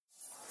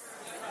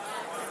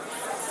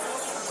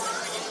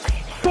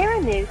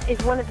Sarah Noose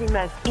is one of the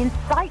most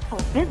insightful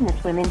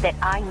businesswomen that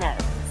I know.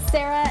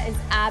 Sarah is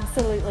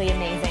absolutely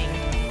amazing.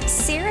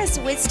 Sarah's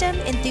wisdom,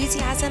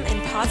 enthusiasm,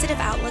 and positive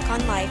outlook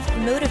on life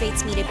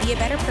motivates me to be a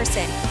better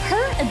person.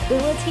 Her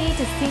ability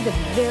to see the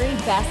very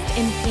best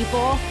in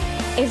people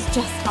is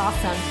just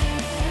awesome.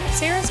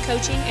 Sarah's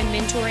coaching and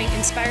mentoring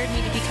inspired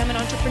me to become an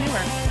entrepreneur.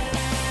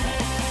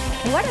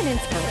 What an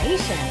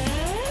inspiration.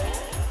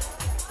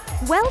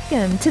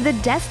 Welcome to the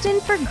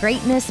Destined for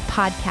Greatness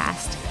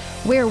podcast,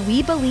 where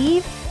we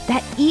believe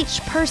that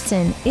each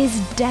person is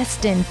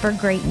destined for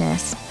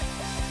greatness.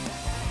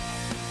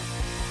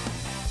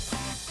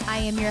 I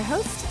am your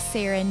host,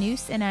 Sarah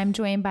Noose, and I'm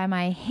joined by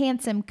my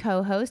handsome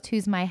co-host,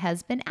 who's my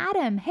husband,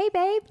 Adam. Hey,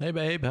 babe. Hey,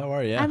 babe. How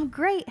are you? I'm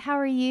great. How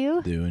are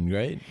you? Doing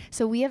great.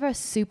 So we have a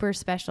super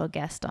special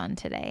guest on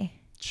today.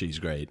 She's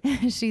great.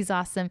 She's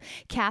awesome.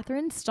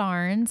 Catherine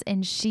Starnes,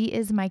 and she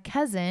is my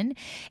cousin,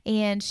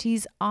 and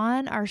she's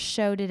on our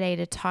show today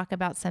to talk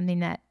about something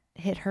that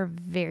hit her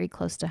very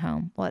close to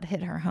home. Well, it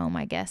hit her home,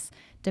 I guess.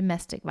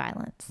 Domestic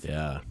violence.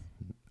 Yeah.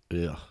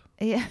 Ugh.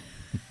 Yeah.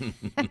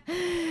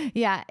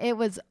 Yeah, it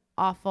was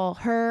awful.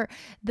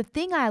 The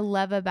thing I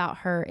love about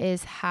her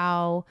is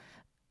how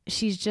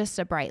she's just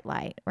a bright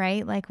light,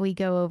 right? Like we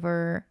go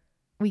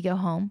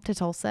home to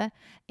Tulsa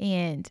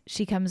and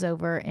she comes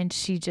over and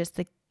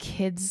the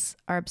kids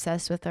are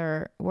obsessed with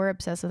her. We're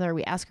obsessed with her.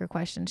 We ask her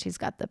questions. She's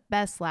got the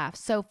best laugh.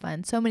 So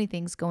fun. So many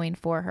things going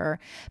for her,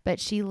 but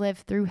she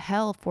lived through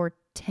hell for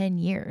 10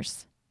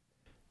 years.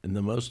 And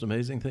the most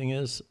amazing thing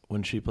is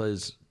when she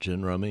plays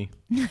Gin Rummy,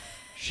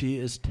 she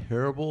is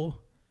terrible.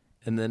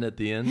 And then at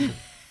the end,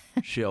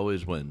 she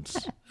always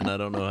wins. And I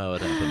don't know how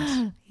it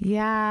happens.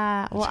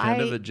 Yeah. It's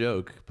kind of a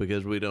joke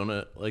because we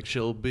don't,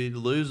 she'll be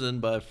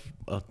losing by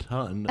a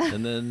ton.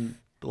 And then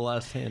the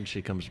last hand,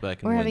 she comes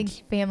back and we're wins.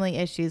 having family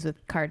issues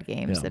with card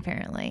games,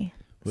 apparently.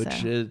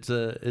 Which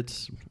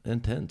it's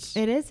intense.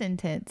 It is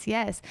intense,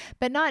 yes.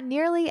 But not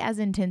nearly as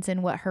intense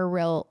in what her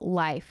real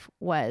life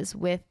was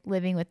with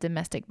living with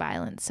domestic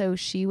violence. So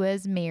she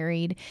was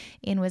married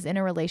and was in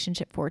a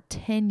relationship for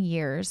 10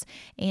 years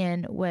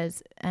and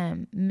was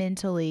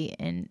mentally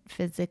and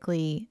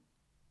physically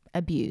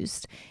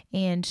abused.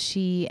 And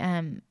she,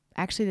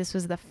 actually, this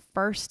was the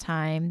first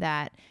time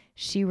that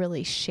she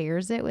really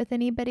shares it with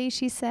anybody,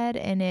 she said.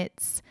 And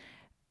it's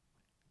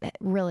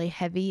really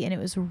heavy, and it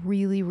was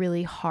really,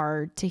 really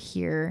hard to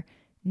hear,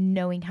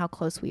 knowing how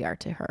close we are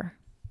to her.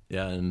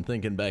 Yeah, and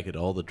thinking back at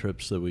all the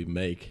trips that we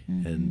make,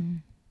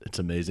 and it's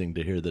amazing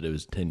to hear that it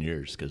was 10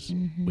 years because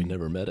we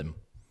never met him.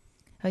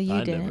 Oh, you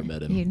I didn't? never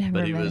met him. You never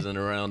but he met him. wasn't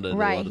around at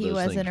right, a lot of he those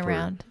wasn't things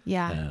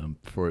around.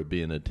 for it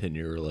being a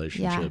 10-year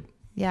relationship.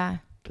 Yeah.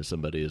 To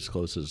somebody as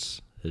close as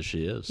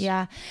she is.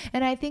 Yeah,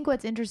 and I think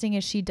what's interesting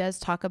is she does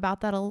talk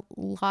about that a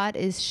lot,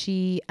 is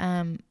she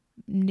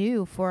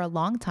knew for a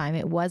long time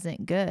it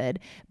wasn't good,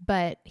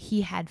 but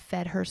he had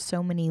fed her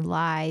so many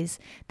lies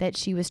that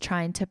she was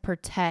trying to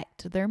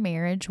protect their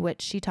marriage,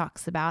 which she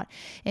talks about.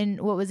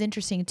 And what was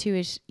interesting too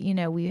is,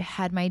 we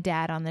had my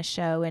dad on the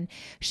show, and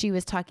she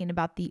was talking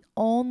about the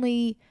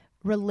only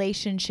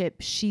relationship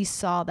she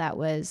saw that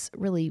was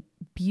really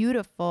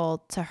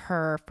beautiful to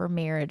her for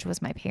marriage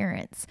was my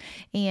parents.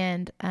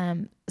 And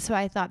so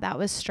I thought that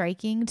was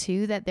striking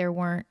too, that there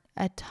weren't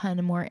a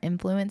ton more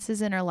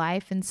influences in her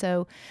life. And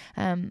so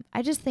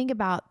I just think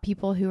about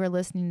people who are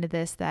listening to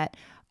this that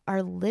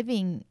are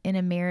living in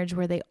a marriage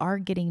where they are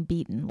getting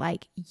beaten.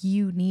 Like,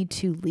 you need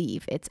to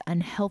leave. It's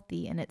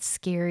unhealthy and it's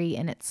scary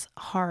and it's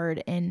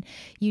hard and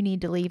you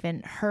need to leave.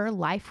 And her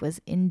life was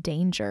in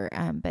danger,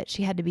 but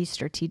she had to be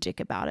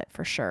strategic about it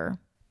for sure.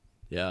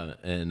 Yeah,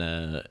 and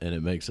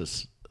it makes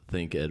us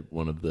think at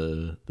one of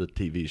the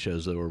TV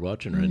shows that we're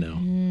watching right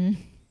now.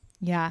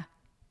 Yeah.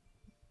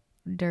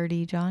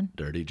 Dirty John.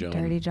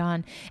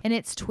 And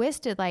it's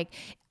twisted. Like,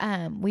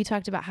 we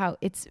talked about how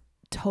it's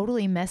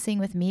totally messing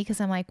with me because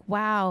I'm like,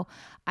 wow,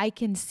 I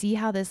can see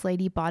how this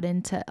lady bought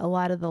into a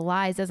lot of the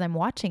lies as I'm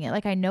watching it.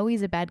 Like, I know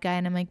he's a bad guy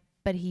and I'm like,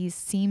 but he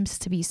seems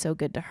to be so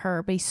good to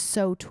her, but he's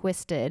so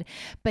twisted.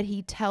 But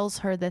he tells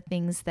her the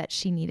things that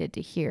she needed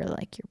to hear,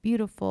 like, you're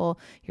beautiful,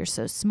 you're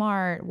so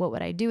smart, what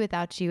would I do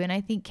without you? And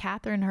I think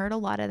Catherine heard a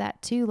lot of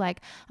that too.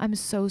 Like, I'm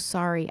so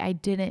sorry, I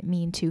didn't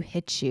mean to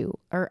hit you,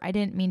 or I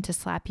didn't mean to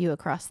slap you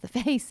across the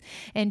face.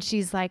 And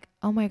she's like,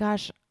 oh my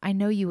gosh, I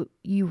know you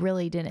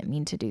really didn't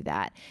mean to do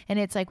that. And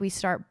it's like we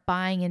start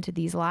buying into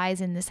these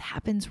lies, and this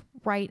happens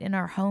right in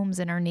our homes,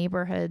 in our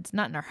neighborhoods,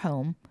 not in our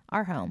home.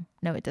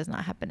 No, it does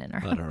not happen in our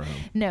home.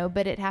 No,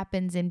 but it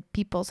happens in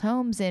people's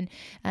homes. And,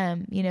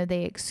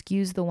 they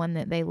excuse the one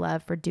that they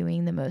love for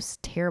doing the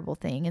most terrible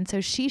thing. And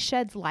so she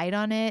sheds light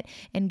on it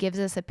and gives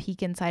us a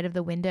peek inside of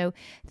the window.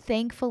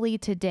 Thankfully,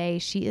 today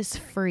she is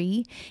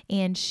free,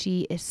 and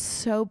she is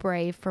so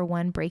brave, for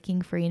one,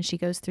 breaking free. And she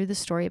goes through the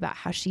story about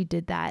how she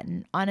did that.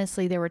 And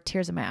honestly, there were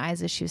tears in my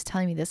eyes as she was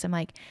telling me this. I'm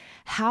like,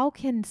 how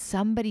can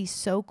somebody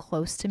so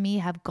close to me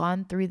have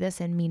gone through this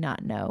and me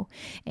not know?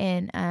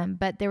 And,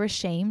 but there was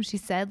shame, she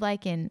said,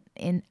 like in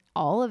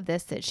all of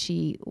this that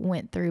she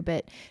went through,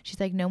 but she's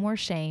like, no more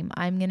shame.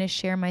 I'm going to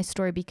share my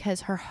story,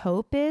 because her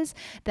hope is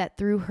that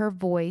through her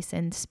voice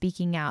and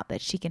speaking out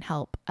that she can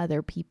help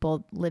other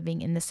people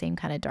living in the same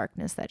kind of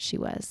darkness that she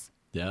was.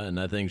 Yeah. And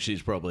I think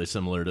she's probably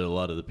similar to a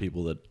lot of the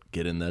people that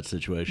get in that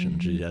situation.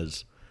 She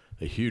has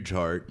a huge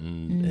heart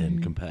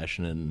and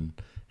compassion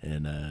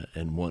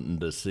and wanting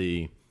to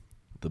see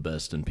the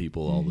best in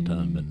people all the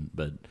time.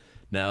 But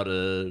now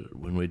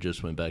when we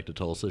just went back to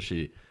Tulsa,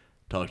 she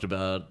talked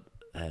about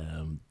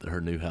her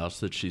new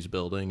house that she's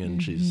building,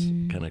 and she's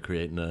kind of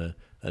creating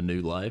a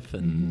new life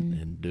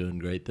and doing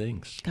great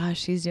things. Gosh,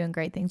 she's doing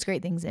great things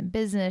in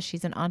business.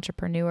 She's an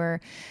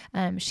entrepreneur.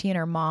 She and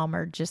her mom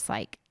are just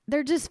like,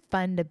 they're just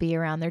fun to be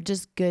around. They're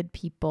just good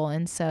people.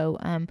 And so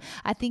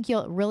I think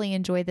you'll really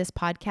enjoy this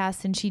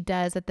podcast. And she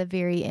does at the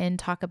very end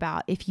talk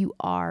about, if you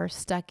are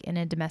stuck in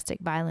a domestic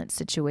violence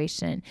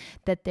situation,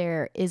 that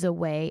there is a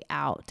way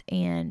out.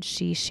 And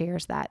she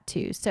shares that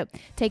too. So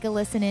take a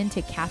listen in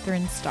to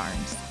Catherine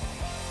Starnes.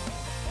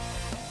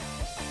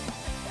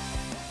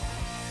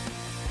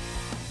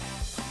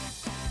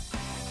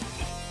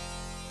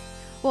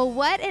 Well,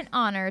 what an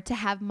honor to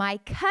have my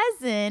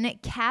cousin,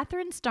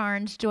 Catherine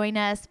Starnes, join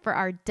us for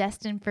our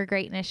Destined for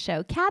Greatness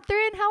show.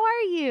 Catherine, how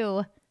are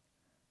you?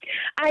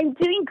 I'm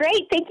doing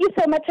great. Thank you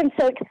so much. I'm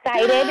so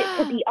excited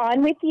to be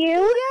on with you.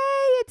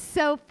 Yay, it's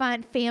so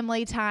fun.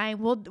 Family time.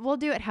 We'll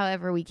do it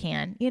however we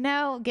can,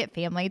 get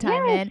family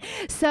time in.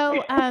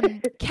 So,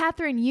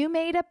 Catherine, you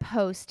made a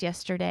post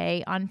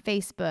yesterday on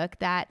Facebook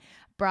that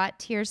brought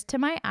tears to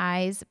my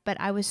eyes, but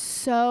I was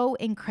so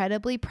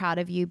incredibly proud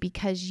of you,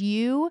 because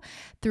you,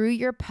 through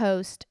your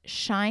post,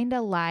 shined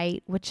a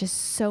light, which is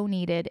so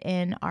needed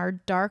in our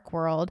dark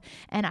world.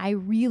 And I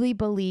really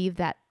believe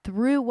that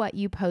through what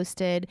you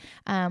posted,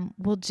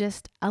 will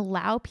just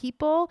allow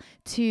people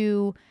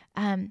to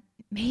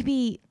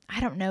maybe,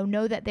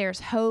 know that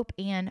there's hope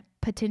and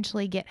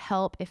potentially get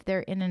help if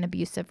they're in an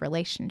abusive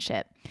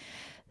relationship.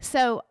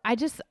 So I'm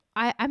just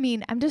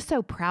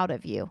so proud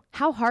of you.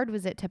 How hard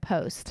was it to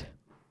post?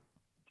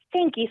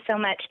 Thank you so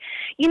much.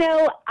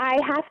 I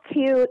have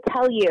to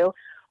tell you,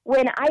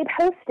 when I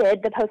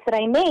posted the post that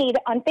I made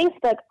on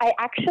Facebook, I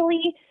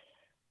actually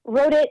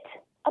wrote it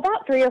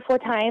about 3 or 4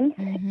 times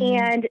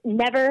and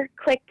never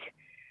clicked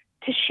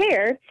to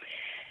share.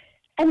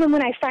 And then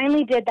when I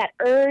finally did, that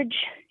urge,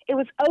 it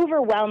was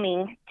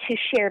overwhelming to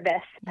share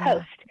this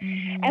post.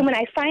 And when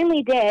I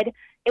finally did,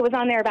 it was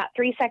on there about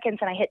 3 seconds,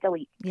 and I hit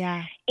delete.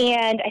 Yeah.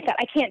 And I thought,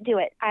 I can't do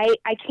it. I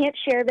can't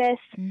share this.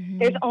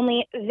 There's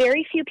only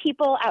very few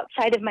people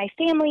outside of my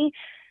family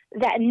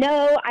that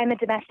know I'm a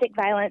domestic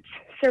violence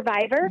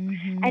survivor.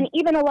 And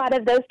even a lot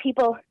of those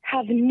people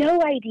have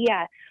no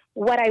idea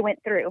what I went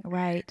through.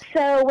 Right.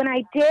 So when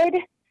I did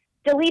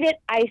delete it,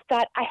 I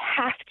thought, I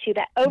have to.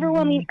 That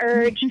overwhelming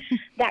urge,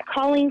 that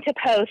calling to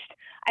post,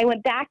 I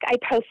went back, I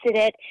posted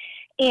it,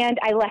 and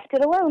I left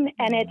it alone.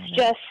 And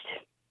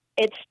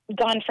it's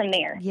gone from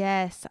there.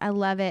 Yes, I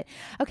love it.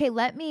 Okay,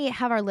 let me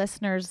have our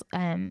listeners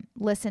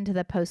listen to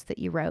the post that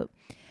you wrote.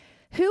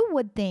 Who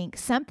would think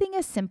something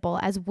as simple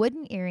as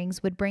wooden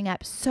earrings would bring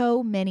up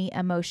so many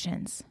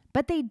emotions?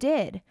 But they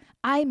did.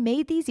 I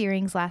made these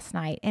earrings last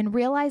night and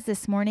realized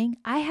this morning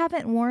I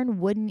haven't worn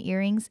wooden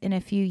earrings in a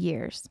few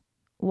years.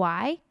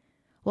 Why?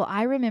 Well,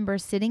 I remember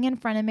sitting in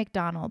front of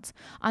McDonald's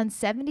on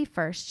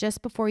 71st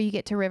just before you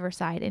get to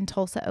Riverside in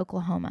Tulsa,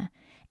 Oklahoma,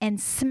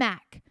 and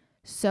smack,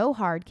 so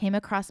hard came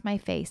across my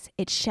face,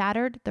 it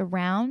shattered the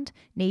round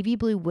navy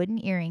blue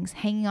wooden earrings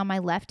hanging on my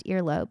left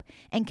earlobe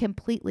and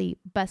completely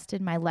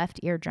busted my left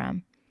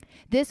eardrum.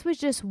 This was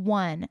just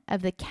one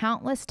of the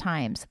countless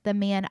times the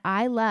man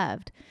I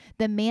loved,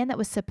 the man that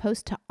was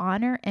supposed to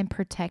honor and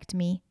protect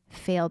me,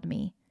 failed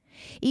me.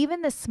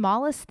 Even the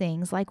smallest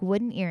things like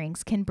wooden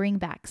earrings can bring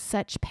back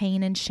such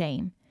pain and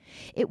shame.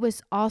 It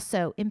was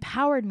also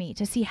empowered me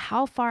to see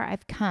how far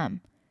I've come.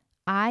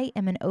 I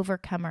am an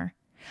overcomer.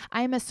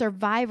 I am a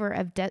survivor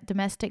of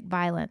domestic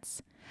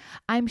violence.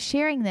 I'm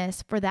sharing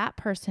this for that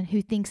person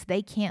who thinks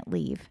they can't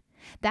leave,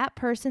 that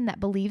person that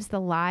believes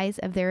the lies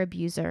of their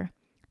abuser,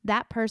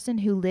 that person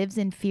who lives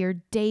in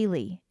fear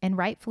daily, and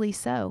rightfully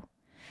so,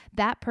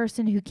 that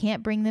person who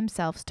can't bring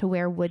themselves to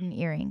wear wooden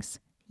earrings.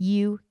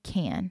 You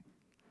can.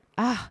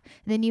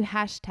 Then you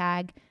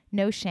hashtag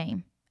no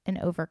shame, an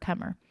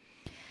overcomer.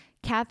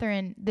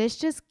 Catherine, this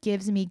just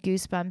gives me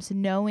goosebumps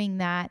knowing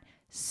that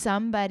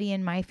somebody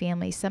in my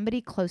family,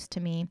 somebody close to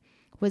me,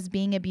 was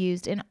being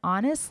abused. And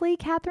honestly,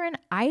 Catherine,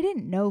 I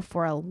didn't know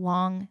for a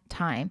long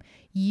time.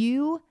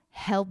 You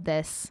held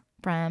this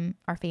from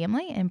our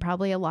family and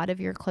probably a lot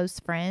of your close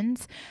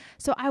friends.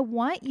 So I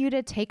want you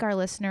to take our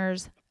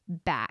listeners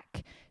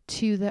back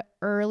to the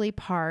early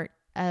part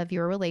of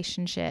your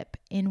relationship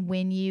and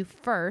when you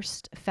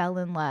first fell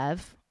in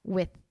love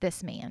with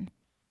this man.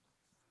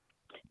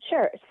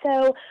 Sure.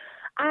 So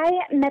I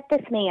met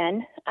this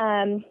man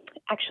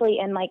actually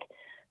in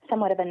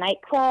somewhat of a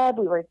nightclub.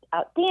 We were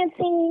out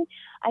dancing.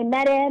 I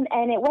met him,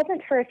 and it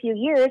wasn't for a few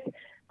years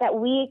that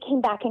we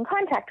came back in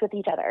contact with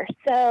each other.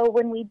 So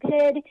when we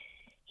did,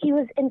 he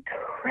was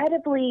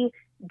incredibly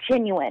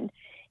genuine.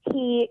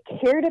 He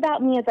cared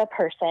about me as a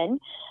person.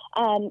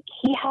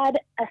 He had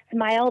a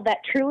smile that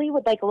truly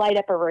would like light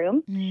up a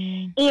room.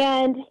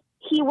 And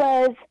he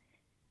was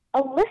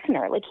a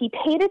listener. Like, he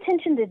paid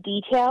attention to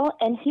detail,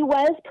 and he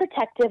was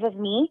protective of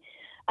me.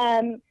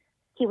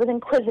 He was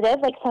inquisitive,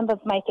 like some of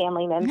my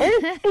family members.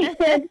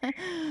 And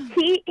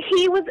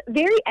he was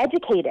very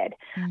educated.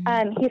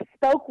 He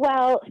spoke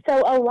well.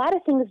 So a lot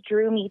of things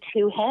drew me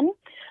to him.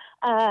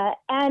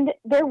 And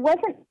there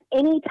wasn't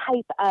any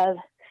type of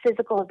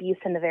physical abuse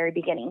in the very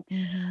beginning.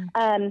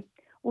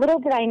 Little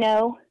did I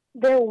know,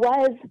 there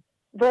was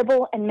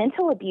verbal and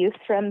mental abuse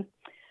from,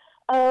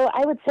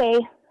 I would say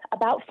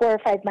about 4 or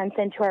 5 months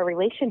into our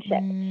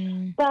relationship.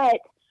 But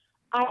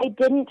I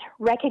didn't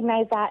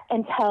recognize that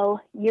until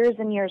years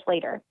and years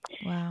later.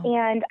 Wow.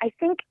 And I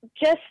think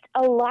just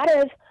a lot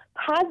of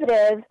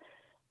positive,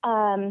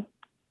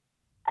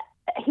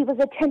 he was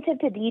attentive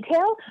to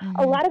detail.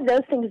 A lot of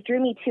those things drew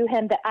me to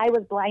him, that I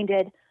was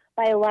blinded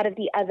by a lot of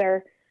the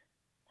other,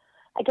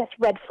 I guess,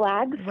 red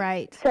flags.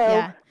 Right. So,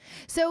 yeah.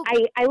 So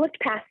I looked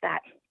past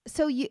that.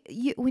 So you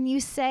when you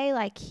say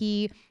like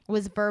he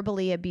was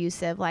verbally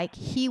abusive, like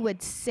he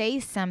would say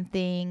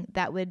something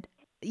that would,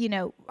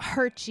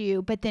 hurt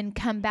you, but then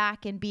come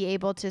back and be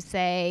able to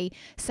say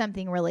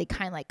something really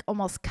kind of like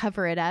almost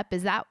cover it up.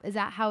 Is that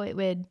how it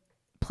would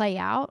play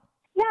out?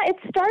 Yeah, it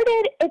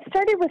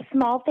started with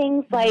small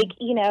things like,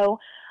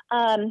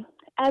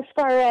 as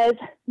far as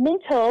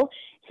mental,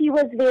 he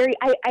was very,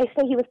 I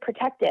say he was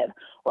protective.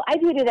 Well, I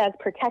viewed it as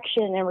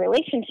protection in a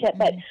relationship,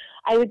 but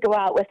I would go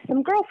out with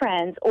some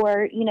girlfriends,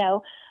 or,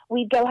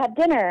 we'd go have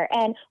dinner,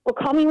 and, well,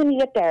 call me when you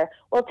get there.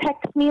 Well,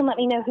 text me and let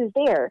me know who's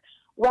there.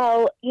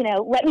 Well,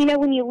 let me know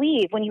when you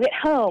leave, when you get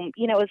home.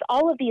 It was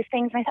all of these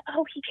things. And I thought,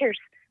 oh, he cares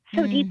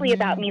so deeply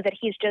about me that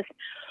he's just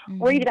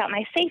worried about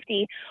my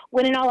safety,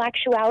 when in all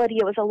actuality,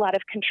 it was a lot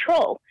of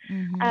control.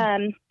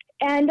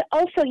 And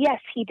also, yes,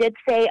 he did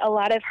say a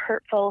lot of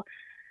hurtful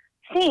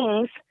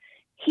things.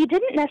 He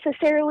didn't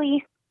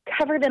necessarily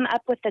cover them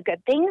up with the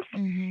good things.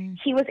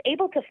 He was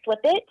able to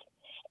flip it,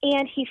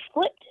 and he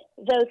flipped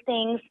those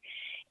things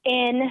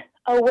in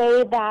a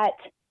way that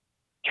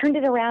turned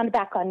it around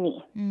back on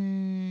me.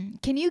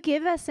 Can you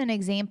give us an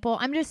example?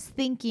 I'm just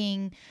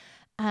thinking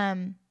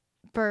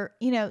for,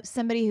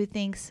 somebody who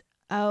thinks,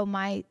 oh,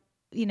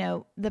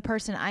 the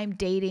person I'm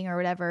dating or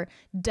whatever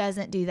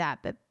doesn't do that,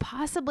 but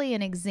possibly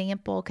an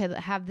example could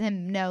have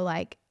them know,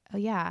 like, oh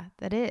yeah,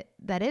 that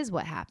is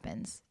what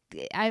happens.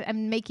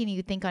 I'm making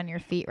you think on your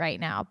feet right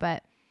now,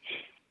 but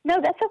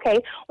no, that's okay.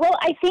 Well,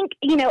 I think,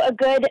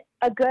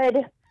 a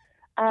good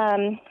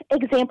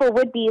example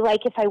would be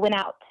like if I went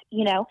out,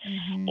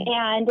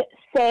 and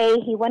say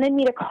he wanted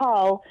me to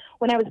call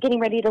when I was getting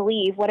ready to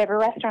leave whatever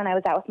restaurant I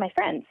was at with my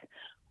friends.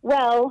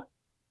 Well,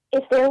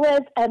 if there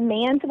was a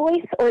man's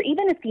voice or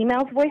even a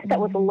female's voice that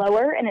was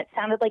lower and it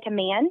sounded like a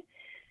man,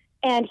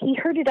 and he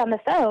heard it on the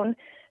phone,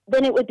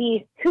 then it would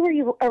be, who are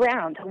you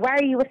around? Why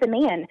are you with a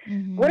man?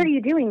 What are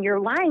you doing? You're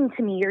lying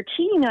to me. You're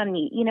cheating on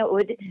me.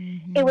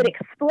 It would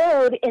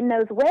explode in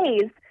those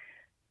ways.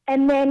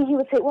 And then he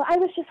would say, well, I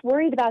was just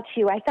worried about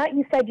you. I thought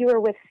you said you were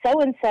with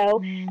so-and-so.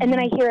 And then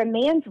I hear a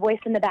man's voice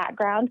in the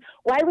background.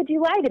 Why would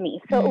you lie to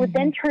me? So it would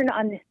then turn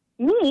on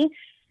me.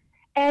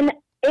 And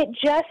it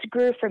just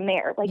grew from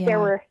there. Like there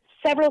were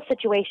several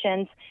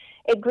situations.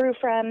 It grew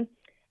from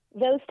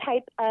those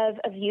type of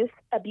abuse,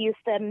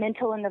 the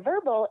mental and the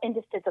verbal,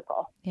 into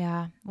physical.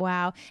 Yeah.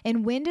 Wow.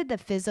 And when did the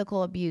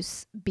physical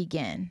abuse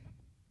begin?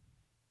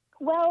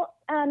 Well,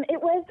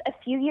 it was a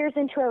few years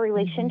into our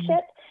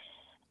relationship,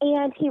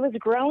 and he was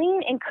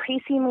growing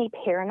increasingly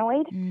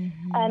paranoid.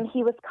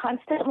 He was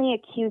constantly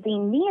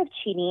accusing me of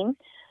cheating.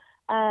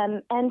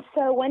 And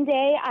so one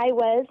day I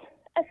was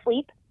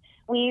asleep.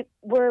 We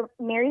were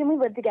married and we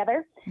lived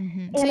together.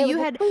 So you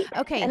had,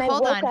 okay,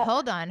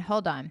 hold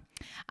on.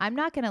 I'm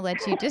not going to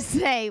let you just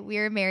say we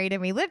were married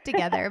and we lived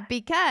together,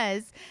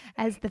 because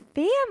as the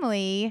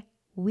family,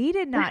 we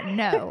did not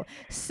know.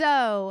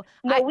 So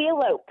we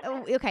eloped.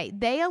 Okay.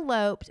 They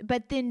eloped,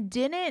 but then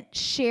didn't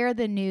share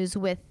the news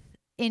with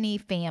any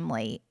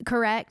family,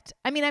 correct?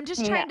 I mean, I'm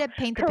just trying to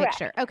paint the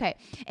picture. Okay.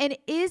 And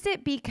is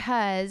it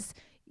because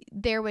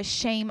there was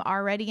shame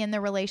already in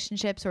the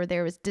relationships, or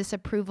there was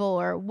disapproval,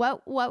 or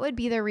what would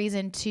be the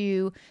reason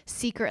to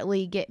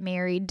secretly get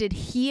married? Did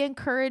he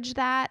encourage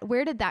that?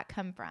 Where did that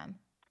come from?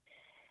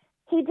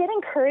 He did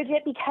encourage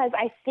it because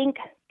I think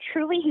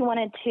truly he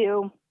wanted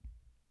to,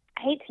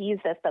 I hate to use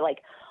this, but like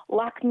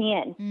lock me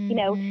in.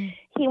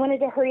 He wanted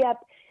to hurry up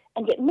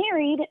and get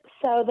married,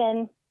 so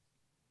then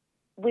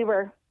we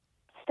were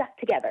stuck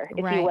together,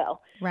 if you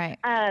will. Right.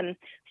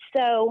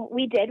 So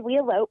we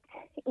eloped,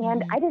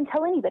 and I didn't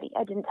tell anybody.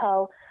 I didn't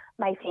tell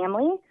my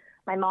family,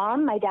 my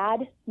mom, my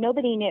dad.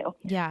 Nobody knew.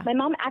 Yeah. My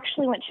mom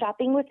actually went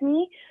shopping with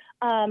me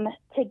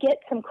to get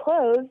some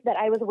clothes that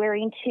I was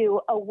wearing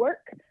to a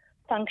work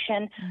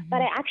function,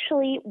 but I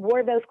actually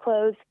wore those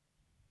clothes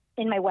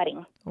in my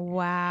wedding.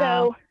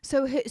 Wow.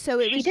 So it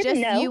was just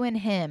know. you and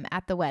him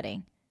at the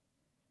wedding.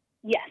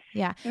 Yes.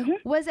 Yeah. Mm-hmm.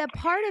 Was a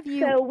part of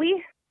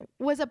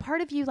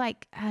you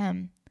like,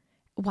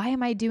 why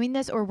am I doing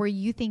this? Or were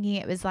you thinking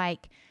it was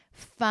like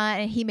fun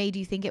and he made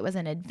you think it was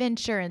an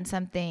adventure and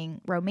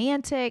something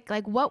romantic?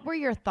 Like, what were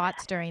your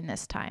thoughts during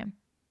this time?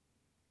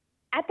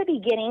 At the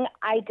beginning,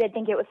 I did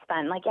think it was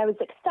fun. Like, I was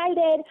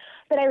excited,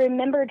 but I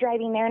remember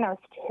driving there and I was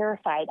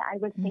terrified. I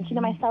was thinking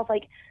to myself,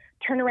 like,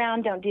 turn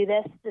around, don't do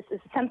this.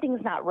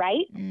 Something's not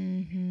right.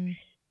 Mm-hmm.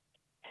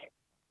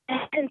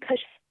 And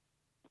pushed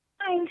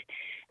mind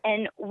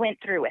and went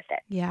through with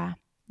it. Yeah.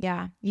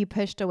 Yeah. You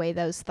pushed away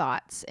those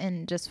thoughts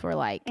and just were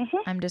like,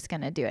 I'm just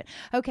going to do it.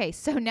 Okay.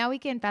 So now we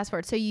can fast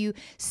forward. So you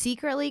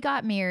secretly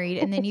got married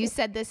and then you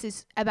said this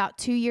is about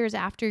 2 years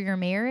after your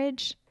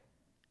marriage?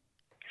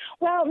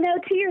 Well, no,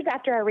 2 years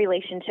after our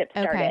relationship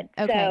started.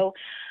 Okay. So,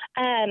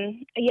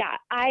 yeah,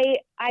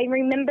 I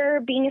remember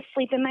being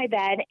asleep in my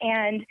bed,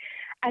 and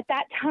at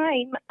that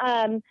time,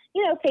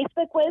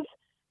 Facebook was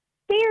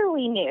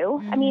fairly new.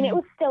 Mm-hmm. I mean, it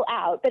was still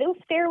out, but it was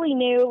fairly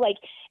new. Like,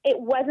 it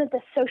wasn't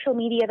the social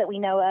media that we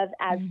know of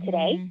as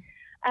today.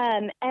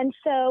 And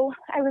so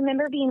I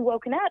remember being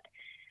woken up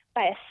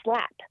by a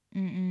slap,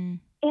 and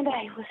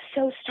I was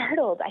so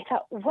startled. I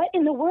thought, what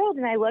in the world?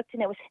 And I looked,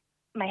 and it was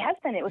my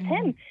husband. It was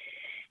him.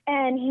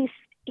 And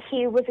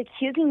he was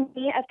accusing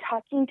me of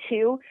talking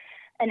to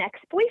an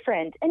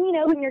ex-boyfriend. And,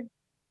 when you're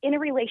in a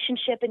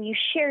relationship and you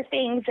share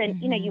things and,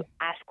 you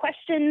ask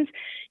questions,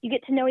 you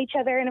get to know each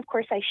other. And, of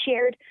course, I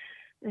shared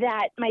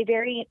that my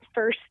very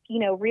first,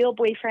 real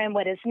boyfriend,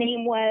 what his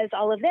name was,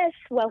 all of this.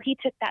 Well, he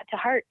took that to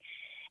heart.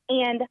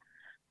 And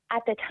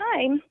at the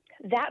time,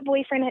 that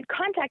boyfriend had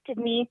contacted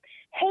me,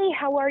 hey,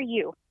 how are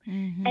you?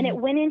 And it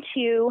went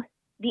into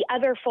the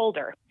other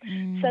folder.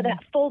 So that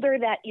folder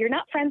that you're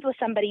not friends with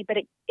somebody, but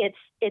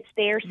it's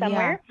there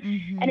somewhere,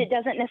 and it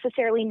doesn't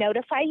necessarily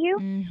notify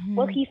you.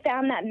 Well, he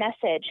found that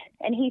message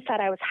and he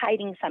thought I was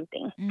hiding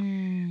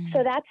something.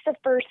 So that's the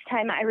first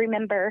time I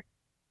remember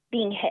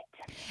being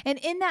hit. And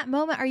in that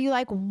moment, are you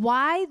like,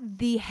 why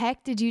the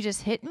heck did you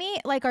just hit me?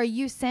 Like, are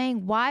you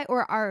saying why,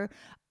 or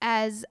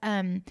as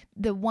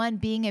the one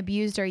being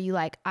abused, are you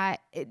like,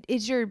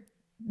 is your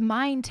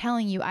mind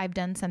telling you I've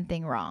done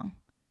something wrong?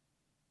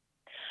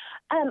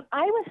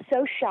 I was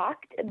so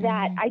shocked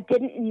that I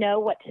didn't know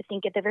what to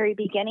think at the very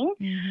beginning.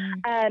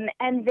 And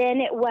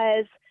then it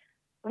was,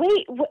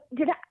 wait,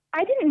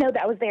 I didn't know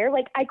that was there.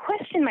 Like, I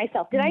questioned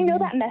myself. Did I know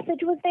that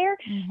message was there?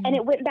 And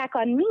it went back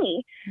on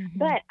me.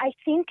 But I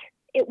think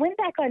it went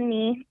back on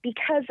me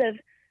because of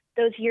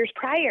those years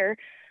prior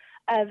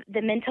of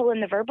the mental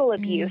and the verbal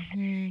abuse.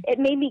 It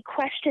made me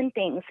question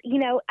things.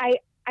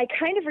 I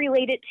kind of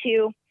relate it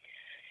to,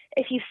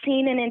 if you've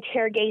seen an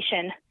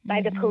interrogation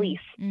by the police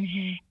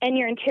and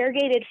you're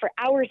interrogated for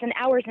hours and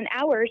hours and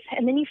hours,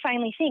 and then you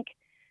finally think,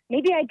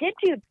 maybe I did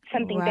do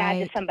something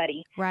bad to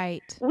somebody.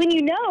 Right. When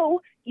you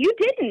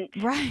didn't.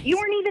 Right. You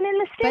weren't even in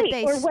the state but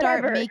they or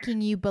start whatever.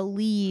 making you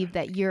believe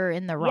that you're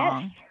in the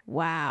wrong. Yes.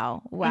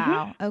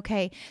 Wow.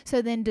 Okay.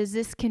 So then does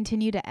this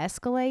continue to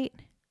escalate?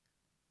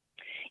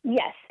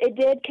 Yes, it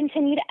did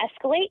continue to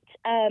escalate.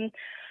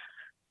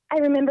 I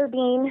remember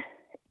being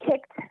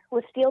kicked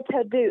with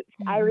steel-toed boots.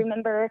 I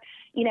remember,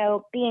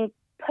 being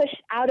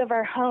pushed out of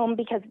our home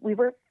because we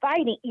were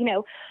fighting.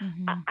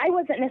 I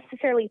wasn't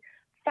necessarily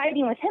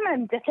fighting with him.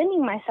 I'm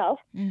defending myself.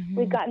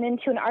 We've gotten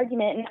into an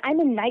argument, and I'm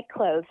in night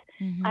clothes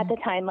at the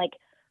time, like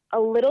a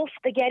little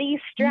spaghetti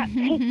strap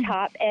tank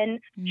top and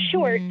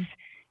shorts,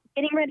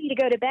 getting ready to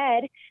go to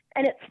bed,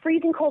 and it's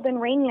freezing cold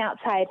and raining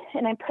outside,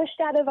 and I'm pushed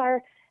out of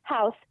our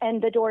house,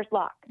 and the door's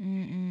locked.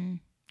 And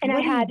what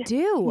I had do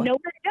you do? nowhere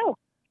to go.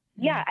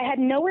 Yeah, I had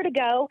nowhere to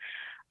go.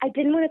 I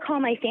didn't want to call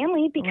my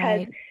family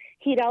because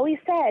he'd always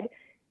said,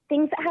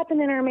 things that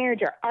happen in our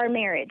marriage are our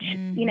marriage,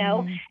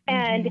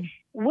 and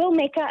we'll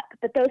make up,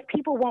 but those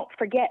people won't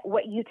forget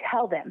what you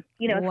tell them.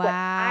 It's what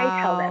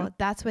I tell them.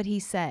 That's what he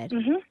said.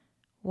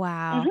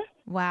 Wow.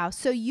 Wow.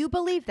 So you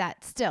believe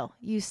that still?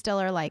 You still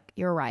are like,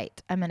 you're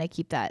right. I'm going to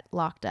keep that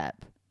locked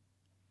up.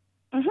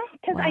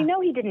 Because I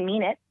know he didn't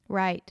mean it.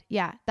 Right.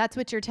 Yeah. That's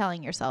what you're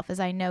telling yourself is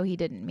I know he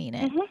didn't mean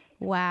it.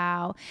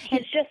 Wow.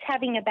 He's just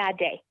having a bad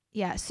day.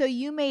 Yeah. So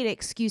you made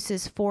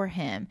excuses for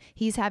him.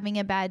 He's having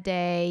a bad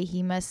day.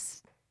 He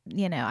must,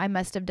 I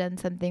must have done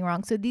something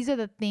wrong. So these are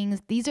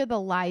the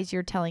lies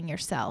you're telling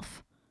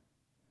yourself.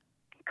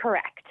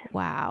 Correct.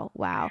 Wow.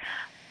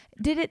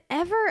 Did it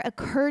ever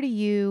occur to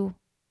you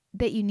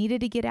that you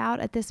needed to get out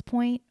at this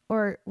point?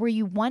 Or were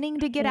you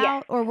wanting to get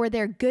out? Or were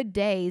there good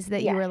days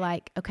that you were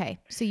like, okay,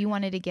 so you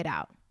wanted to get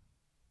out?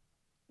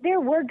 There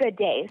were good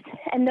days.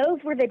 And those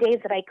were the days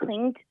that I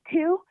clinged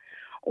to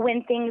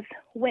when things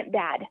went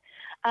bad.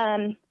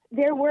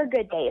 There were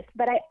good days,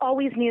 but I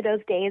always knew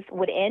those days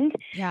would end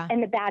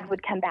and the bad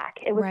would come back.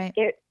 It was,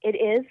 it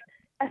is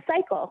a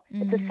cycle.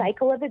 It's a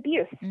cycle of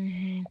abuse.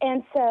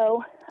 And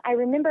so I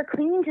remember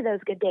clinging to those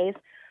good days,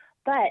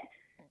 but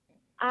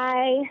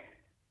I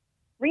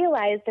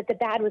realized that the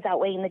bad was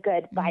outweighing the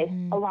good by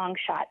a long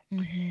shot.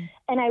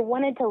 And I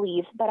wanted to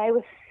leave, but I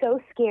was so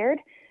scared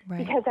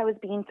because I was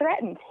being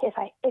threatened.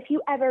 If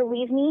you ever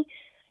leave me,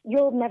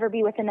 you'll never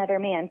be with another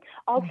man.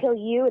 I'll kill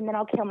you and then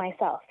I'll kill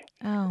myself.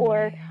 Oh,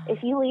 or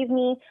if you leave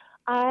me,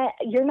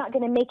 you're not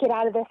going to make it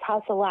out of this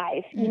house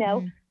alive. You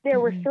know, there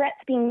were threats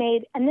being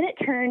made, and then it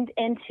turned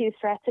into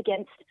threats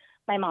against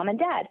my mom and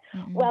dad.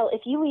 Well,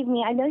 if you leave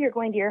me, I know you're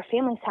going to your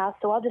family's house,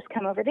 so I'll just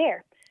come over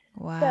there.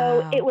 Wow.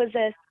 So it was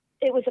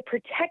a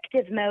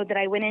protective mode that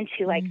I went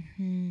into, like,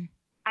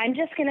 I'm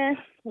just going to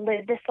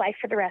live this life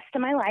for the rest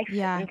of my life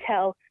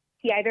until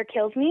he either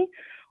kills me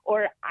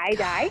or I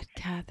die.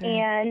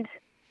 Catherine.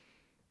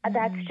 And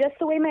that's just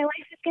the way my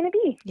life is going to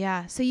be.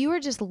 Yeah. So you were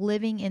just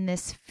living in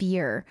this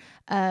fear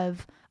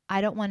of,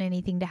 I don't want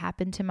anything to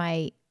happen to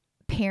my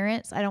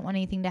parents. I don't want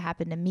anything to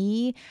happen to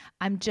me.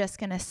 I'm just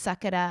going to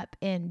suck it up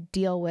and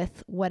deal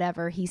with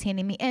whatever he's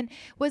handing me. And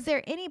was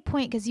there any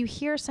point, because you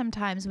hear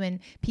sometimes when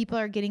people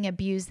are getting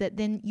abused that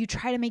then you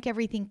try to make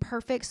everything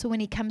perfect. So when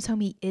he comes home,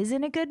 he is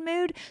in a good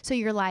mood. So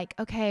you're like,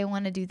 okay, I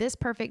want to do this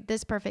perfect,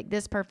 this perfect,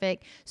 this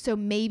perfect. So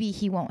maybe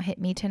he won't hit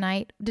me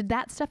tonight. Did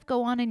that stuff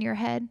go on in your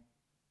head?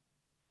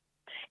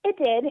 It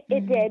did.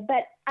 It did.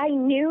 But I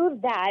knew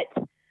it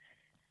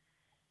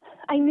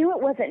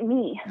wasn't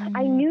me.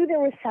 I knew there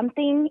was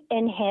something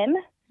in him.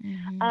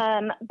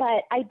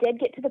 But I did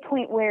get to the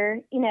point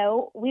where, you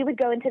know, we would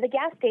go into the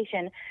gas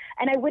station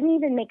and I wouldn't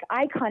even make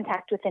eye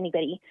contact with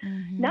anybody,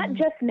 not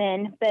just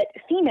men, but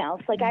females.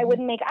 Like I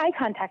wouldn't make eye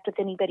contact with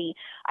anybody.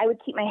 I would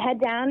keep my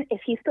head down.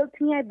 If he spoke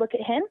to me, I'd look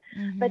at him,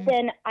 but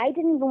then I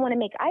didn't even want to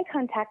make eye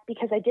contact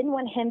because I didn't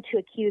want him to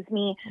accuse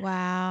me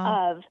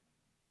of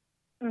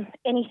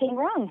anything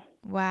wrong.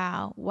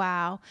 Wow.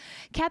 Wow.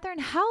 Catherine,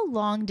 how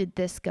long did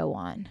this go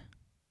on?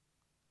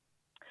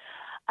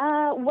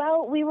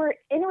 Well, we were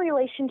in a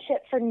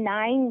relationship for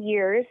 9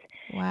 years,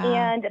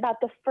 and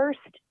about the first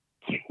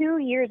 2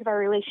 years of our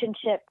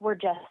relationship were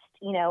just,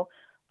 you know,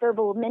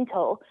 verbal,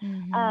 mental.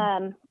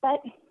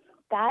 But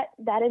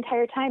that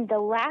entire time, the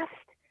last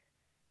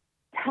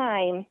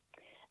time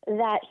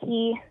that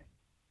he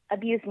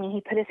abused me, he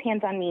put his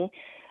hands on me.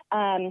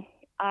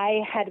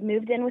 I had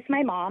moved in with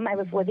my mom. I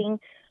was living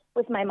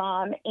with my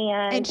mom,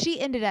 and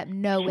she ended up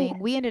knowing.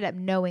 We ended up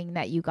knowing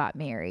that you got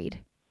married.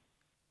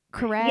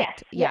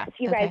 Correct? Yes.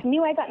 You guys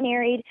knew I got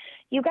married.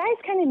 You guys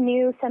kind of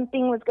knew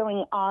something was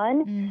going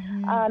on.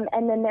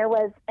 And then there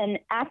was an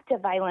act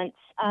of violence,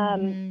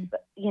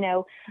 you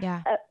know,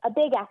 a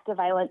big act of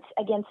violence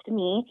against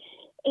me.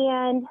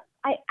 And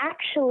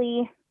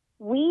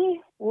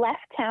we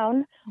left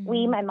town.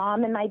 We, my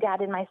mom and my dad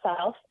and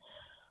myself,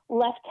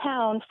 left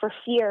town for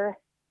fear,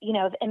 you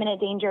know, of imminent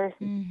danger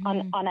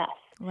on us.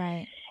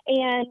 Right.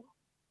 And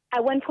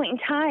at one point in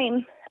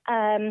time,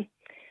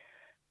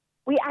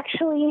 we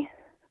actually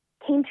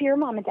came to your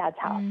mom and dad's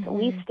house.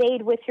 We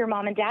stayed with your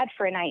mom and dad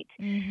for a night.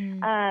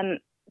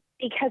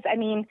 Because, I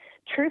mean,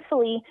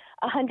 truthfully,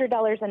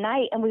 $100 a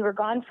night, and we were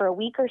gone for a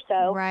week or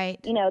so. Right.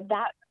 You know,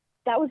 that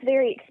was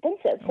very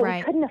expensive. So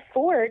we couldn't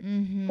afford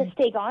to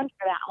stay gone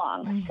for that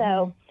long.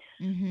 So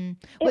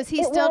was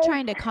he still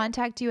trying to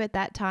contact you at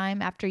that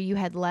time after you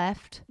had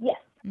left? Yes.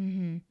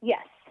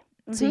 Yes.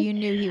 So you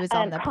knew he was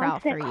on the prowl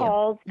for you.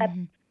 Calls, up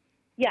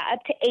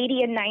to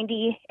 80 and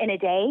 90 in a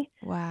day.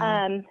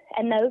 Wow.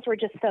 And those were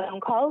just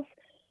phone calls.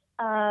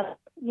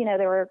 You know,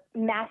 there were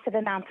massive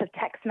amounts of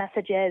text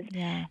messages,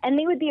 and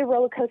they would be a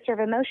roller coaster of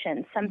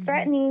emotions. Some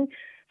threatening,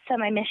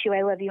 some I miss you,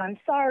 I love you, I'm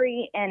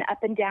sorry, and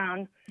up and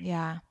down.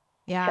 Yeah.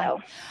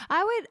 So.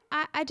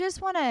 I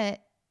just want to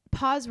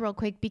pause real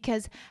quick,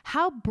 because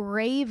how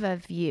brave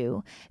of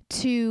you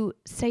to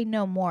say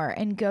no more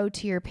and go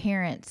to your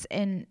parents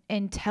and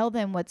tell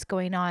them what's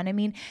going on. I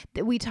mean,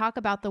 we talk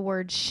about the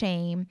word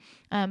shame,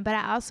 but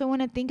I also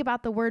want to think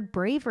about the word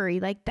bravery.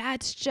 Like,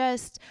 that's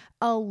just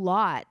a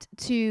lot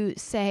to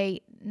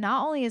say.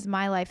 Not only is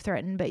my life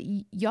threatened, but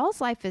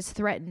y'all's life is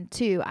threatened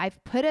too.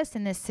 I've put us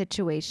in this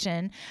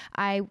situation.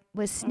 I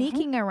was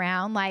sneaking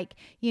around, like,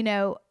 you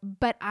know,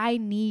 but I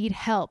need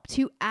help.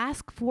 To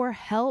ask for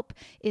help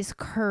is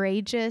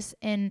courageous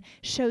and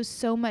shows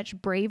so much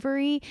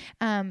bravery,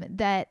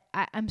 that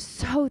I'm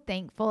so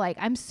thankful. Like,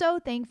 I'm so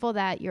thankful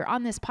that you're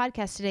on this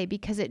podcast today,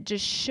 because it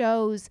just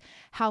shows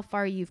how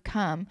far you've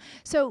come.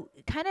 So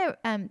kind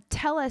of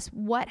tell us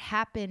what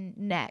happened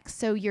next.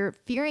 So you're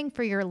fearing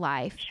for your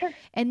life. Sure.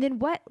 And then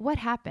what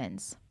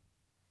happens?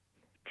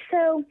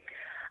 So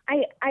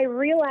I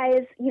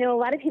realize, you know, a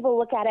lot of people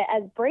look at it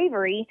as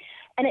bravery,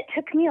 and it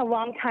took me a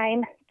long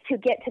time to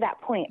get to that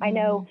point. I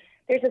know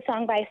there's a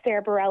song by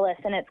Sarah Bareilles,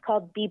 and it's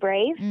called Be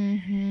Brave.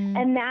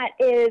 And that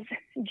is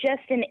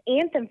just an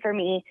anthem for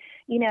me.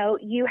 You know,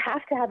 you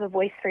have to have a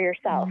voice for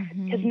yourself,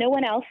 because no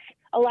one else,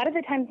 a lot of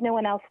the times, no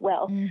one else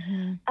will.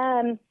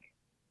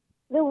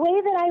 The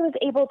way that I was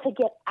able to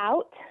get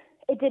out,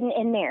 it didn't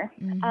end there.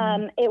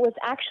 It was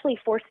actually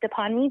forced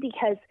upon me,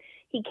 because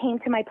he came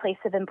to my place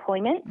of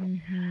employment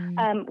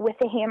with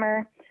a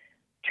hammer,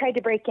 tried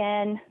to break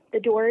in. The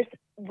doors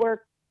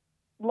were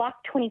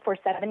locked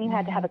 24/7. You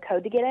had to have a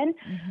code to get in.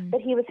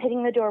 But he was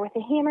hitting the door with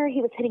a hammer.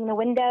 He was hitting the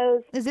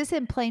windows. Is this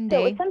in plain day?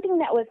 So it was something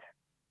that was,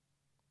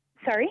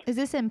 sorry? Is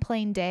this in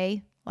plain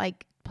day?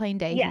 Like plain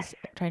day. Yes.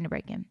 He's trying to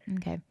break in.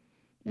 Okay.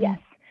 Yes.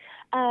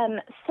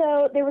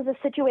 So there was a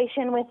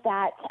situation with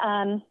that.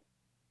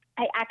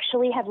 I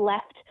actually had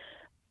left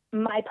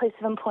my place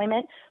of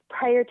employment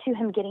prior to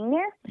him getting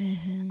there.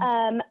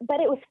 But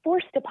it was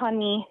forced upon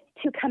me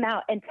to come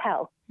out and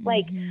tell.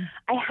 Like,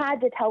 I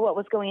had to tell what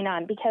was going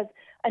on, because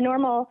a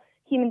normal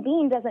human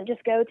being doesn't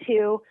just go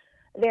to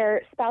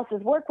their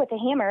spouse's work with a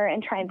hammer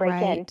and try and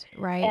break in.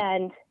 Right.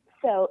 And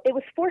so it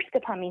was forced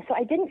upon me. So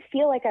I didn't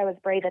feel like I was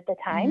brave at the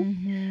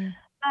time.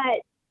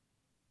 But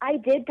I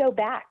did go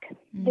back.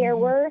 There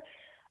were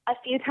a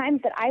few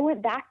times that I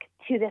went back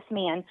to this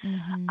man.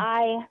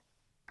 I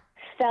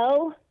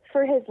fell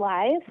for his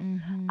lies.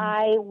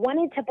 I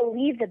wanted to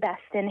believe the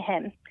best in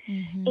him.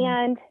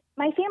 And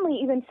my family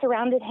even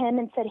surrounded him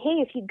and said,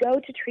 hey, if you go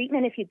to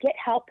treatment, if you get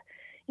help,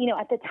 you know,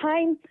 at the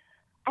time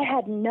I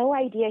had no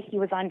idea he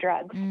was on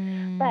drugs,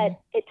 but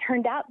it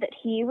turned out that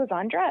he was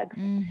on drugs.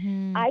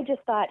 I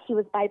just thought he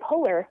was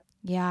bipolar.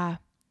 Yeah.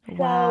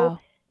 So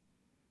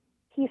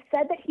he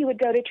said that he would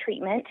go to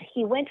treatment.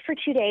 He went for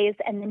 2 days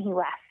and then he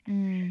left.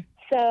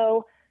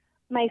 So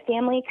my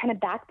family kind of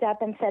backed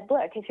up and said,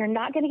 look, if you're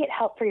not going to get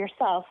help for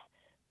yourself,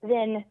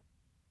 then,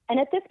 and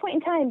at this point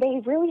in time,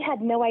 they really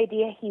had no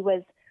idea he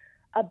was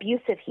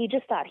abusive. He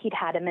just thought he'd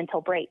had a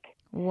mental break.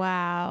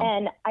 Wow.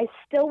 And I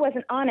still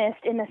wasn't honest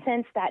in the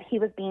sense that he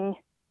was being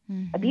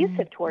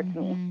abusive towards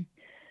me.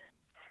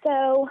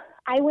 So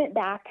I went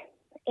back,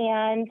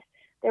 and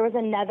there was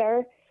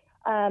another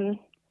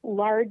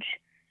large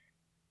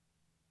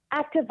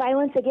act of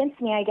violence against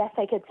me, I guess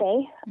I could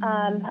say.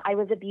 I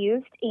was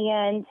abused,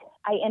 and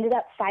I ended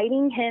up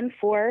fighting him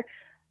for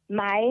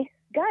my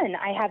gun.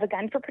 I have a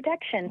gun for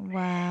protection.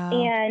 Wow.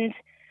 And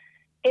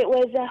it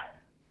was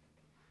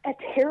a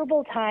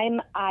terrible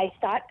time. I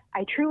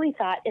truly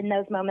thought in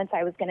those moments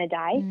I was going to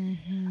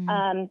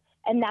die.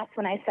 And that's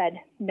when I said,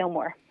 no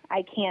more.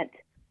 I can't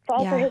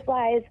fall for his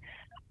lies.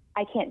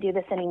 I can't do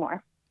this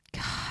anymore.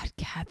 God,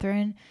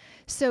 Catherine.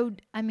 So,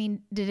 I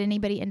mean, did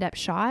anybody end up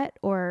shot,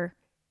 or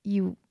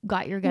you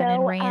got your gun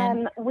and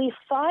ran? We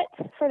fought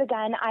for the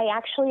gun. I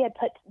actually had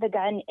put the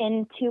gun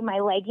into my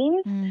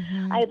leggings.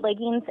 I had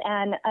leggings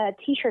and a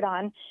T-shirt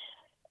on,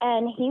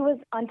 and he was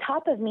on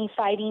top of me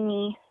fighting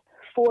me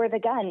for the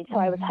gun. So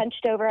I was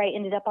hunched over. I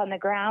ended up on the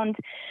ground,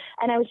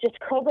 and I was just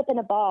curled up in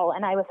a ball,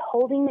 and I was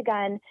holding the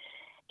gun,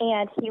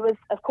 and he was,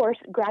 of course,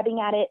 grabbing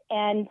at it.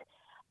 And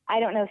I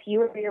don't know if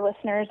you or your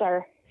listeners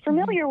are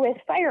familiar with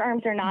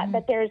firearms or not,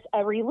 but there's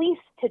a release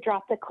to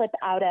drop the clip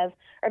out of,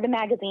 or the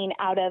magazine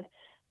out of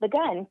the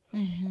gun.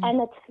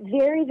 And it's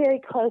very, very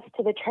close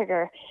to the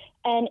trigger.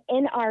 And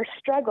in our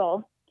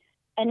struggle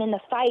and in the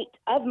fight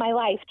of my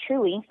life,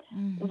 truly,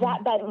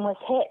 that button was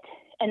hit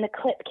and the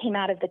clip came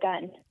out of the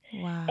gun.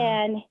 Wow.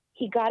 And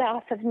he got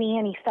off of me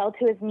and he fell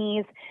to his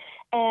knees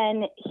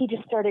and he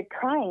just started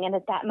crying. And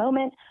at that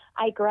moment,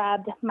 I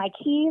grabbed my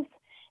keys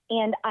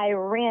and I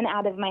ran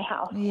out of my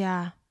house.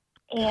 Yeah.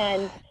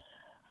 And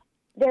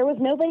there was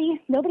nobody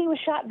was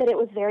shot, but it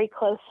was very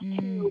close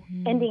to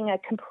ending a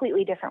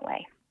completely different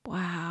way.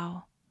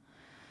 Wow.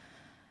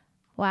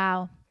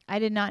 Wow. I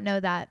did not know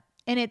that.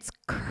 And it's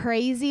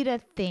crazy to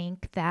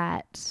think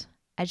that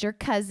as your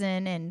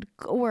cousin and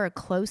we're a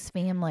close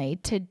family,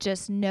 to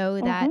just know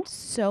that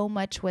so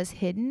much was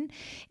hidden,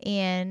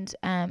 and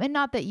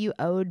not that you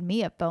owed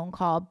me a phone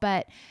call,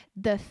 but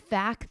the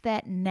fact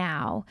that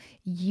now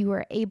you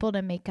are able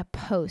to make a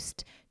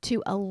post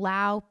to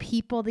allow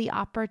people the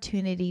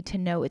opportunity to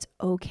know it's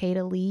okay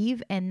to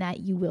leave and that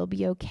you will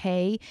be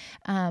okay.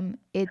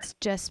 It's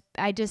just,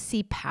 I just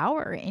see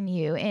power in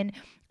you. And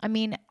I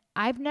mean,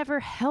 I've never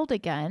held a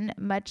gun,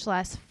 much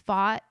less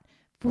fought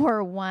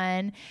for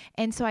one.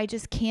 And so I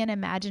just can't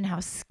imagine how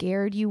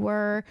scared you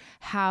were,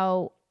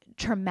 how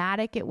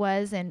traumatic it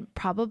was, and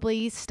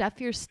probably stuff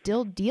you're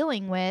still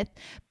dealing with.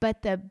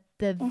 But the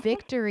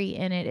victory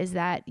in it is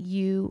that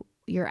you're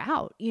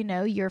out,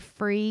 you're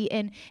free.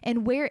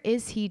 And where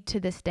is he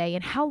to this day?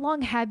 And how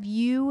long have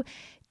you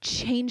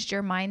changed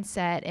your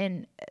mindset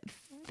and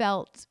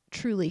felt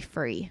truly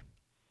free?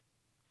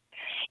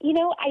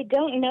 I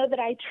don't know that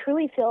I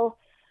truly feel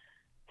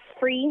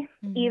free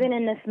even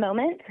in this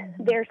moment.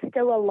 There's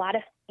still a lot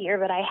of fear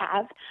that I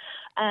have.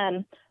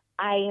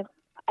 I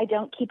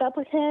don't keep up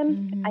with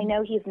him. I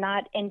know he's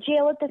not in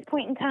jail at this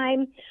point in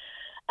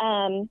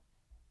time.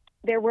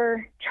 There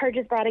were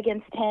charges brought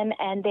against him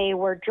and they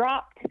were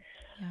dropped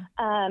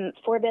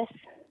for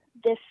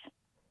this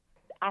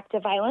act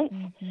of violence,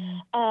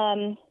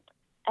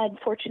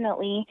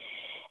 unfortunately.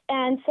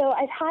 And so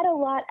I've had a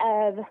lot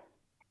of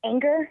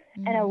anger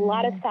and a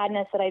lot of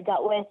sadness that I've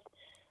dealt with.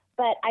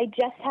 But I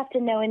just have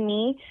to know in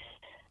me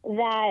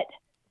that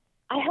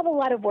I have a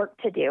lot of work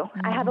to do.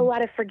 I have a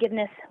lot of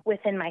forgiveness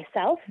within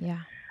myself. Yeah.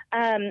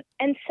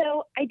 And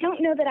so I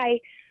don't know that I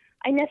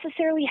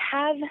necessarily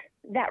have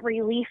that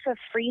relief of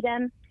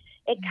freedom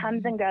It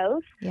comes and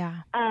goes.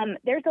 Yeah.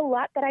 There's a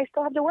lot that I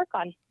still have to work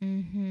on.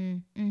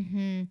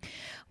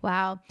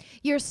 Wow.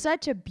 You're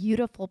such a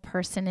beautiful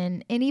person,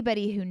 and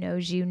anybody who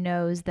knows you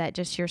knows that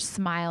just your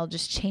smile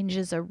just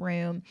changes a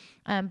room.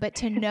 But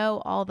to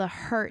know all the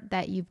hurt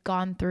that you've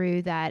gone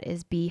through that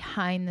is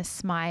behind the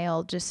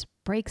smile just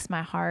breaks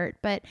my heart.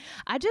 But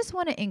I just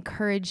want to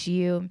encourage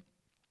you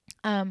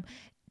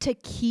to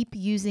keep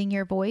using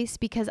your voice,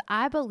 because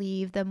I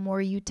believe the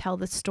more you tell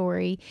the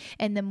story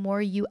and the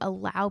more you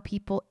allow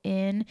people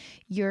in,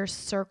 your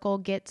circle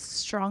gets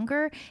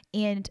stronger.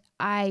 And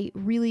I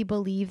really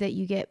believe that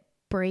you get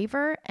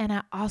braver. And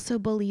I also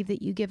believe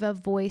that you give a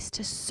voice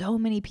to so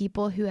many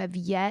people who have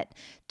yet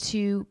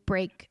to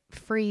break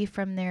free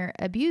from their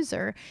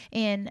abuser.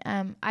 And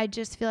I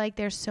just feel like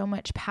there's so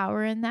much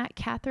power in that,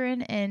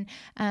 Catherine. And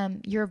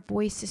your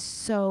voice is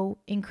so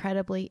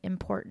incredibly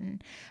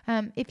important.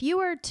 If you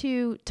were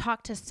to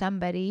talk to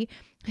somebody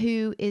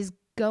who is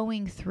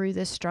going through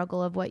the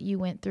struggle of what you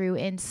went through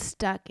and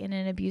stuck in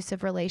an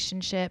abusive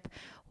relationship,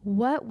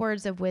 what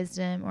words of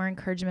wisdom or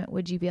encouragement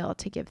would you be able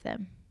to give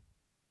them?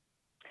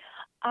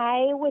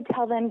 I would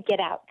tell them, get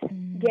out.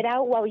 Get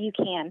out while you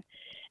can,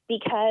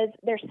 because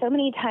there's so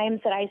many times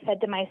that I said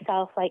to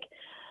myself, like,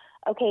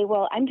 okay,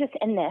 well, I'm just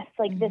in this.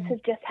 Like, this is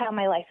just how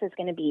my life is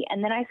going to be.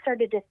 And then I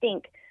started to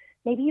think,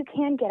 maybe you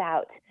can get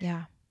out.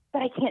 Yeah.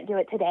 But I can't do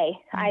it today.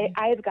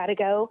 I've got to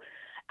go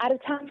out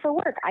of town for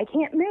work. I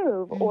can't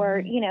move,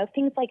 or,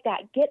 things like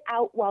that. Get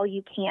out while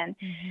you can.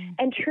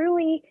 And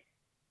truly,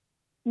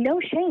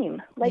 no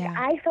shame. Like,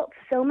 I felt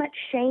so much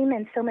shame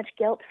and so much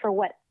guilt for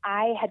what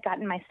I had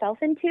gotten myself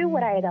into,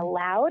 what I had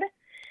allowed.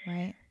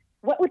 Right.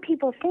 What would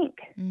people think?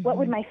 What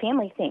would my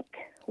family think?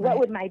 What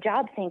would my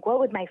job think? What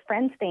would my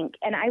friends think?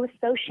 And I was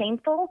so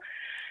shameful.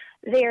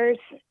 There's,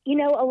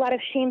 a lot of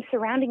shame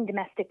surrounding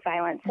domestic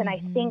violence. And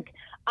I think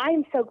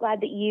I'm so glad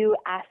that you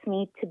asked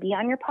me to be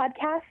on your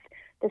podcast.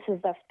 This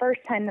is the first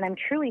time that I'm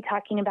truly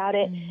talking about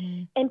it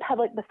in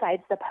public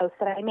besides the post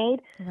that I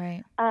made.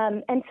 Right.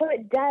 And so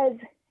it does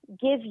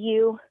give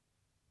you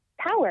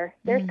power.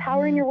 There's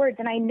power in your words.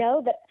 And I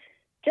know that,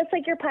 just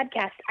like your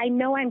podcast, I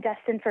know I'm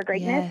destined for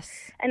greatness.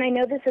 Yes. And I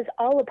know this is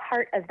all a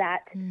part of that,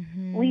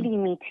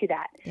 leading me to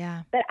that.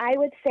 Yeah. But I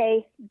would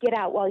say, get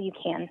out while you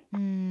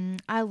can.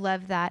 I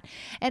love that.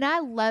 And I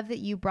love that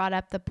you brought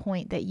up the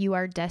point that you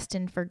are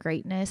destined for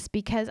greatness,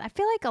 because I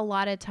feel like a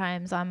lot of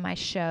times on my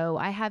show,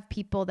 I have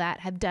people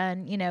that have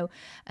done,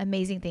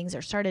 amazing things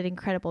or started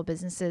incredible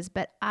businesses,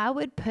 but I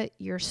would put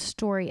your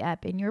story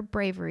up and your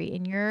bravery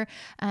and your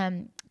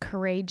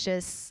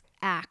courageous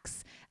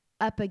acts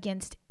up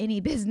against any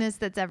business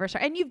that's ever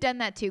started. And you've done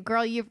that too,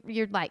 girl.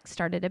 You're like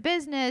started a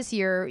business,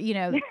 you're,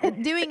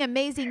 doing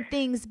amazing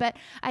things. But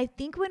I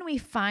think when we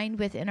find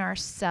within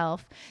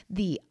ourselves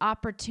the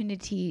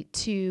opportunity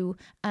to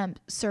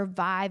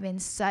survive in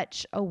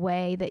such a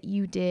way that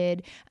you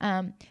did,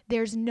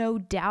 there's no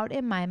doubt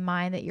in my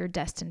mind that you're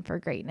destined for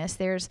greatness.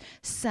 There's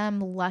some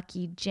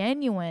lucky,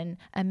 genuine,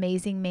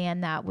 amazing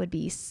man that would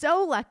be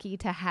so lucky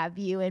to have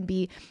you and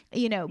be,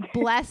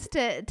 blessed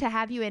to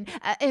have you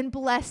and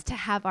blessed to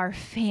have our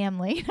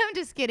family. I'm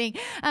just kidding.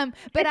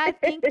 But I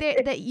think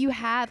that you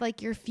have,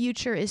 like, your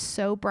future is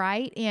so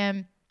bright,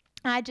 and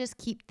I just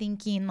keep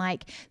thinking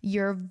like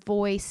your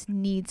voice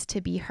needs to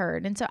be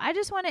heard. And so I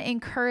just want to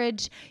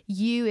encourage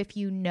you, if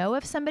you know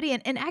of somebody,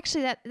 and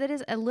actually that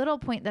is a little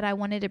point that I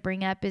wanted to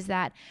bring up, is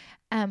that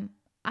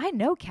I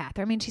know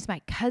Catherine. I mean, she's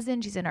my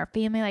cousin. She's in our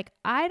family. Like,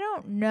 I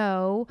don't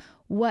know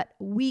what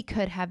we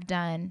could have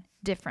done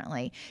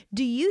differently.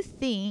 Do you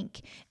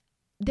think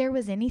there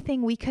was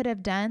anything we could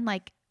have done,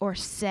 like, or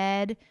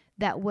said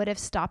that would have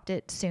stopped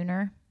it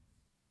sooner?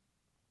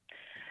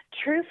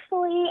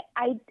 Truthfully,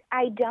 I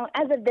don't,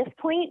 as of this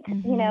point,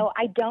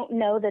 I don't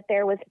know that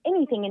there was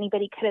anything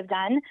anybody could have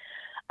done,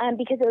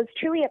 because it was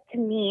truly up to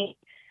me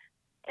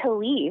to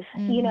leave,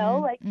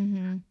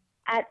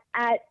 at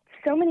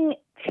so many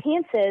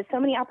chances, so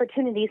many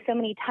opportunities, so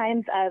many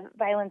times of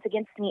violence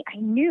against me, I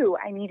knew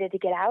I needed to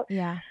get out.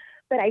 Yeah.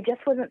 But I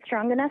just wasn't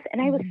strong enough,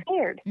 and I was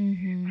scared.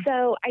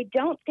 So I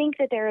don't think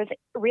that there is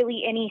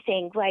really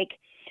anything. Like,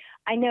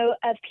 I know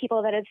of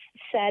people that have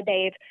said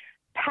they've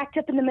packed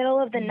up in the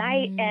middle of the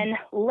night and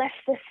left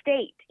the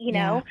state,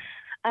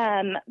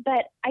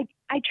 but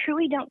I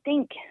truly don't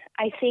think.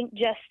 I think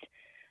just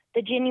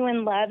the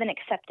genuine love and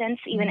acceptance,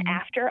 even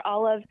after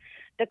all of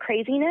the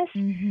craziness,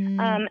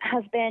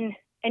 has been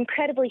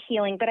incredibly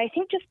healing. But I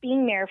think just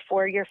being there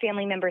for your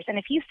family members, and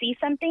if you see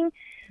something,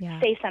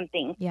 say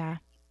something. Yeah.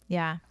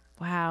 Yeah.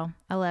 Wow.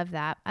 I love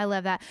that. I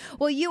love that.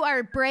 Well, you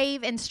are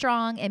brave and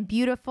strong and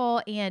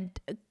beautiful and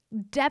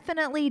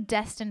definitely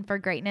destined for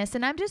greatness.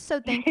 And I'm just so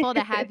thankful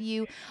to have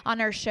you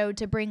on our show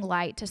to bring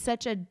light to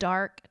such a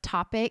dark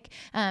topic.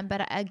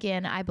 But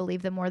again, I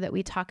believe the more that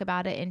we talk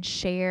about it and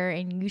share,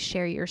 and you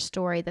share your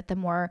story, that the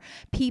more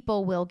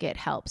people will get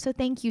help. So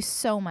thank you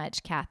so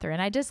much, Catherine.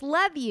 I just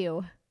love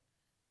you.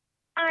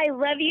 I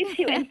love you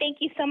too. And thank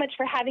you so much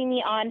for having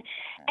me on.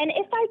 And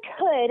if I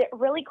could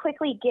really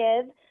quickly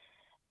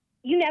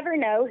you never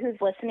know who's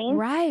listening.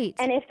 Right.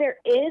 And if there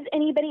is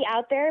anybody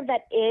out there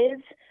that is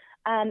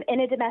in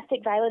a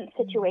domestic violence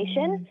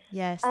situation.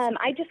 Yes.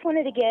 I just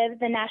wanted to give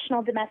the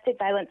National Domestic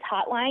Violence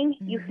Hotline.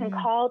 You can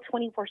call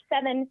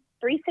 24/7,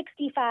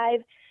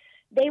 365.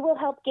 They will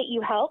help get you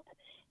help.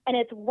 And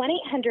it's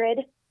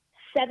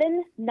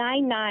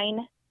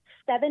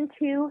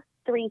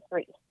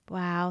 1-800-799-7233.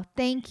 Wow.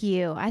 Thank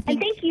you. And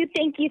thank you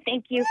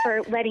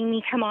for letting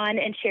me come on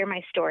and share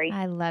my story.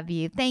 I love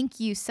you. Thank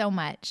you so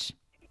much.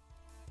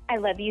 I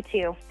love you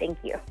too. Thank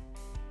you.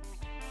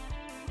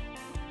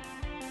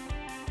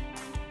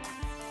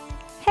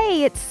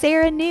 Hey, it's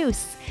Sarah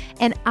Noose,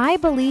 and I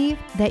believe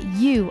that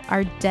you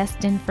are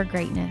destined for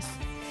greatness.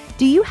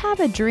 Do you have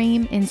a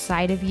dream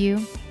inside of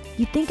you?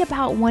 You think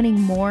about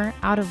wanting more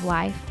out of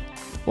life?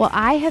 Well,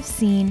 I have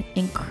seen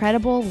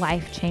incredible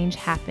life change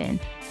happen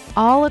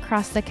all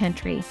across the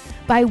country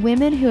by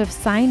women who have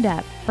signed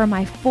up for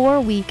my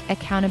 4-week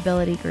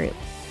accountability group.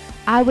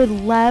 I would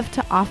love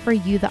to offer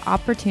you the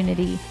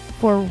opportunity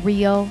for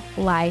real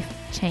life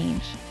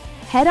change.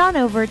 Head on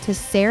over to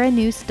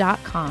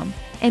sarahnoose.com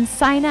and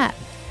sign up.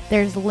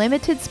 There's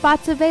limited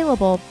spots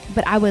available,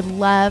 but I would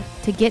love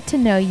to get to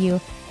know you,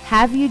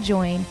 have you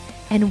join,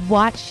 and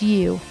watch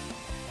you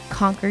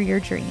conquer your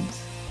dreams.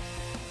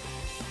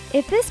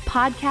 If this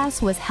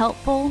podcast was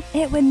helpful,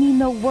 it would mean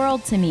the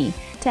world to me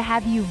to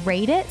have you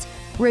rate it,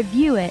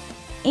 review it,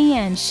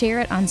 and share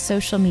it on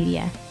social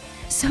media.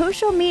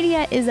 Social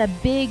media is a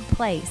big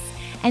place,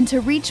 and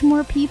to reach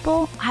more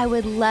people, I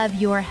would love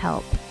your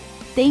help.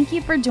 Thank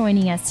you for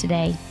joining us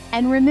today,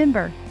 and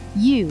remember,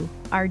 you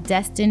are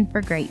destined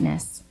for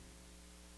greatness.